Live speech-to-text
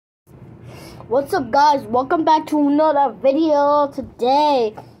What's up, guys? Welcome back to another video.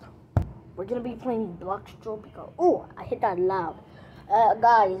 Today we're gonna be playing Bloxtropica. Oh, I hit that loud.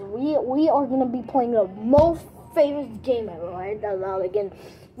 Guys, we are gonna be playing the most favorite game ever. I hit that loud again.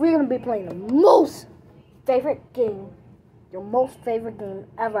 We're gonna be playing the most favorite game, your most favorite game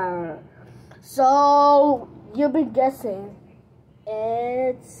ever. So you've been guessing,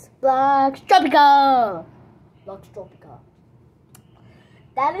 it's Bloxtropica. Bloxtropica.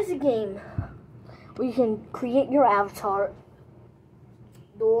 That is a game where you can create your avatar,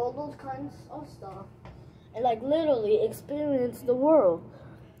 do all those kinds of stuff, and like literally experience the world.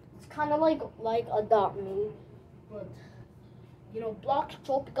 It's kind of like Adopt Me, but you know,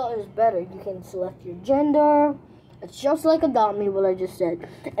 Bloxtropica is better. You can select your gender. It's just like Adopt Me, what I just said.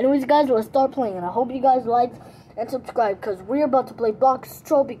 Anyways, guys, let's start playing, and I hope you guys like and subscribe because we're about to play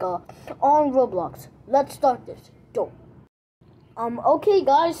Bloxtropica on Roblox. Let's start this. Go. Okay,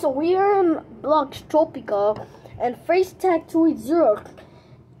 guys, so we are in Bloxtropica, and Face Tag 280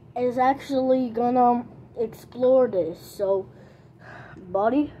 is actually gonna explore this. So,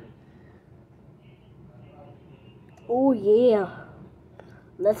 buddy. Oh yeah.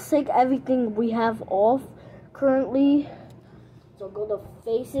 Let's take everything we have off currently. So go to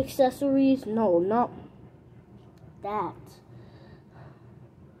face accessories. No, not that.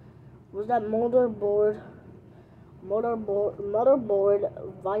 Where's that motherboard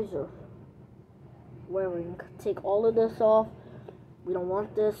visor wearing? Take all of this off. We don't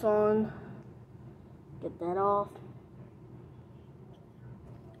want this on. Get that off.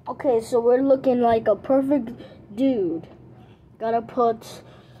 Okay, so we're looking like a perfect dude. Gotta put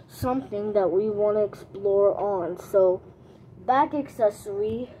something that we want to explore on. So back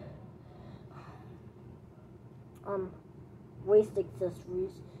accessory, waist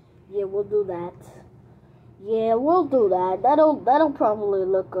accessories. Yeah, we'll do that. Yeah, we'll do that. That'll probably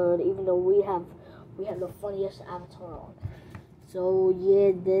look good, even though we have the funniest avatar on. So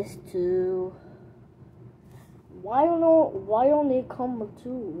yeah, this too. Why don't they come too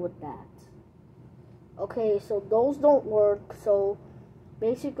with that? Okay, so those don't work. So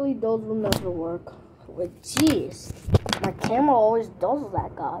basically, those will never work. But jeez, my camera always does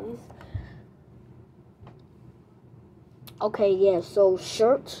that, guys. Okay, yeah. So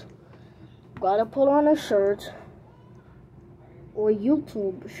shirt. Gotta put on a shirt or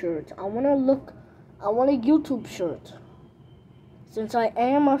YouTube shirt. I want a YouTube shirt since I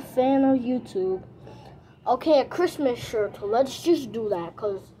am a fan of YouTube. Okay, a Christmas shirt. Let's just do that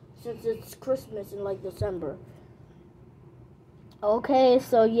since it's Christmas in like December. Okay,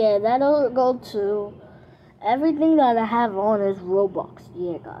 so yeah, that'll go too. Everything that I have on is Roblox.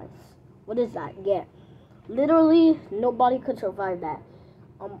 Yeah, guys. What is that? Yeah. Literally, nobody could survive that.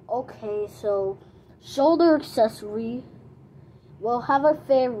 Okay, so shoulder accessory. We'll have a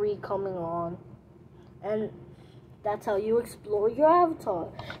fairy coming on, and that's how you explore your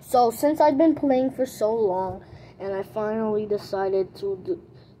avatar. So since I've been playing for so long, and I finally decided to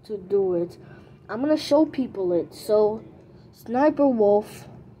do it, I'm gonna show people it. So Sniper Wolf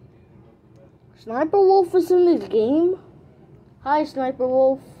is in this game. Hi, Sniper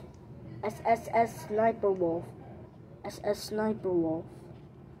Wolf. SSS Sniper Wolf. SS Sniper Wolf.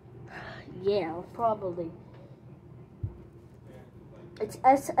 Yeah, probably. It's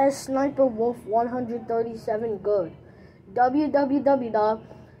SS Sniper Wolf 137 good.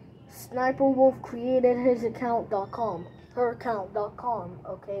 www.sniperwolfcreatedhisaccount.com. Heraccount.com.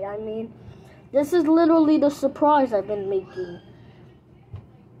 Okay, I mean, this is literally the surprise I've been making.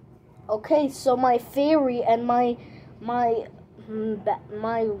 Okay, so my fairy and my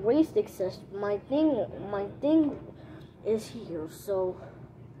waist accessory, my thing is here. So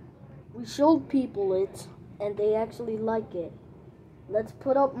we showed people it, and they actually like it. Let's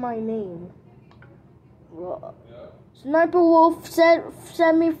put up my name. Sniper Wolf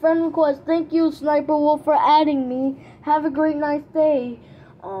sent me friend request. Thank you, Sniper Wolf, for adding me. Have a great nice day.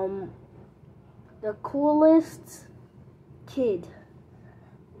 The coolest kid.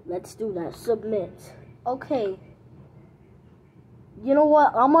 Let's do that. Submit. Okay. You know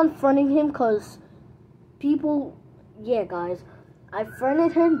what? I'm unfriending him because people. Yeah, guys. I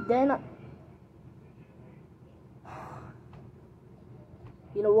friended him, then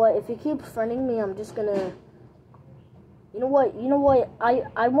you know what? If he keeps friending me, I'm just gonna. You know what?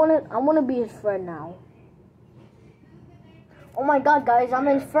 I wanna be his friend now. Oh my God, guys! I'm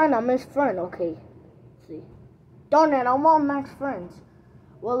his friend. Okay. Let's see. Darn it! I'm on max friends.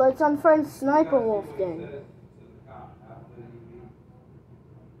 Well, let's unfriend Sniper Wolf then.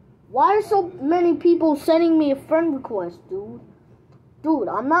 Why are so many people sending me a friend request, dude? Dude,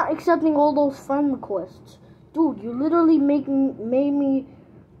 I'm not accepting all those friend requests. Dude, you literally made me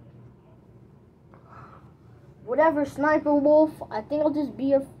whatever, Sniper Wolf. I think I'll just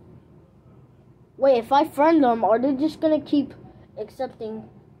be a... Wait, if I friend them, are they just gonna keep accepting?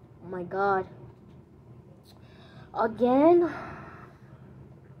 Oh my god. Again?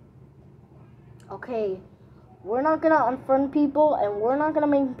 Okay. We're not gonna unfriend people, and we're not gonna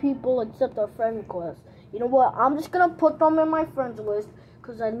make people accept our friend request. You know what? I'm just gonna put them in my friends list,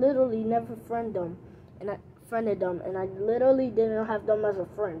 because I literally never friended them, and I literally didn't have them as a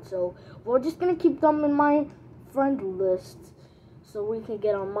friend. So we're just gonna keep them in my friend list, so we can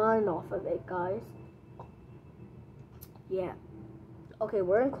get our mind off of it, guys. Yeah. Okay,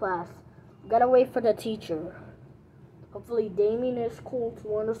 we're in class. We gotta wait for the teacher. Hopefully, Damien is cool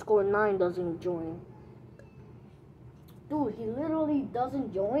 2_9 doesn't join. Dude, he literally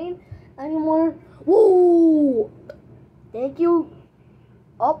doesn't join anymore. Woo! Thank you.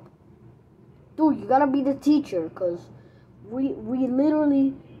 Up. Dude, you gotta be the teacher, cause we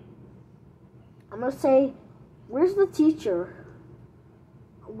literally. I'm gonna say, where's the teacher?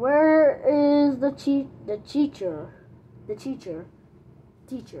 Where is the teacher? The teacher.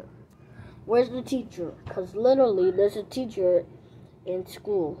 Teacher. Where's the teacher? Cause literally, there's a teacher in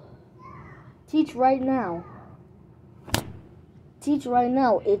school. Teach right now. Teach right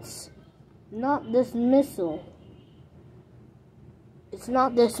now. It's not dismissal. It's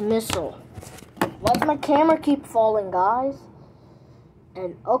not dismissal. Why does my camera keep falling, guys?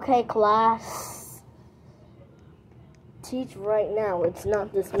 And okay, class. Teach right now. It's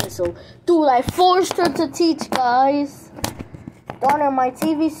not dismissal. Dude, I forced her to teach, guys. Darn it, my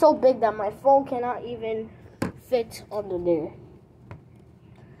TV's so big that my phone cannot even fit under there.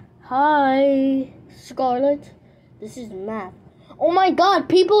 Hi, Scarlett. This is math. Oh my god,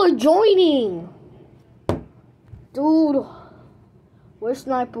 people are joining. Dude, where's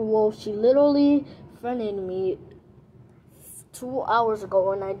Sniper Wolf? She literally friended me 2 hours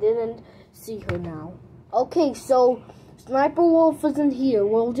ago and I didn't see her now. Okay, so Sniper Wolf isn't here.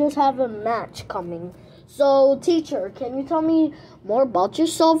 We'll just have a match coming. So, teacher, can you tell me more about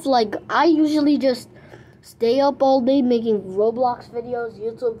yourself? Like, I usually just stay up all day making Roblox videos,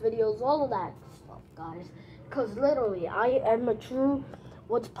 YouTube videos, all of that stuff, guys. Because literally, I am a true,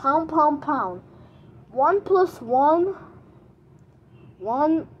 what's pound, pound, pound? 1 + 1,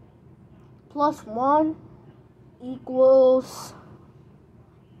 1 + 1 equals,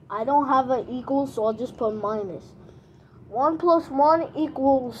 I don't have an equal, so I'll just put minus. 1 + 1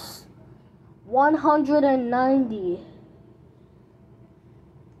 equals 190.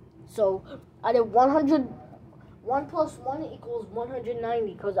 So I did 100. 1 + 1 equals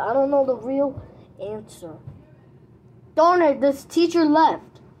 190 because I don't know the real answer. Darn it, this teacher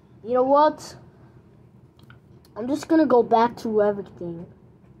left. You know what? I'm just gonna go back to everything.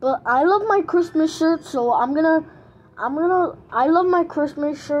 But I love my Christmas shirt, so I love my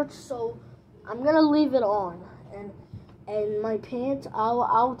Christmas shirt, so I'm gonna leave it on. And my pants,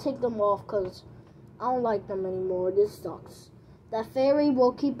 I'll take them off because I don't like them anymore. This sucks. That fairy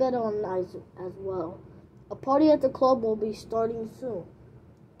will keep it on as well. A party at the club will be starting soon.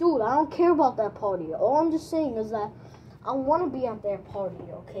 Dude, I don't care about that party. All I'm just saying is that I want to be at their party,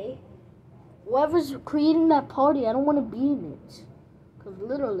 okay? Whoever's creating that party, I don't want to be in it. Because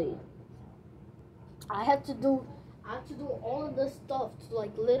literally, I have to do all of this stuff to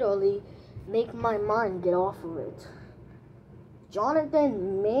like literally make my mind get off of it.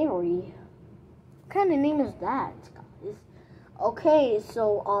 Jonathan Mary. What kind of name is that, guys? Okay,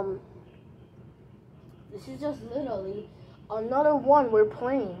 so this is just literally another one we're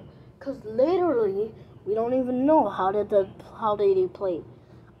playing. Cause literally we don't even know how they play.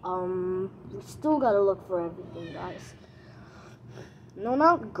 We still gotta look for everything, guys. No,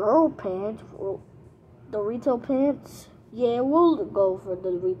 not girl pants. Well, the retail pants. Yeah, we'll go for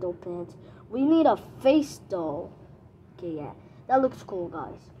the retail pants. We need a face doll. Okay, yeah. That looks cool,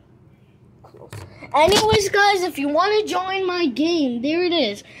 guys. Close. Anyways, guys, if you want to join my game, there it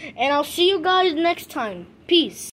is. And I'll see you guys next time. Peace.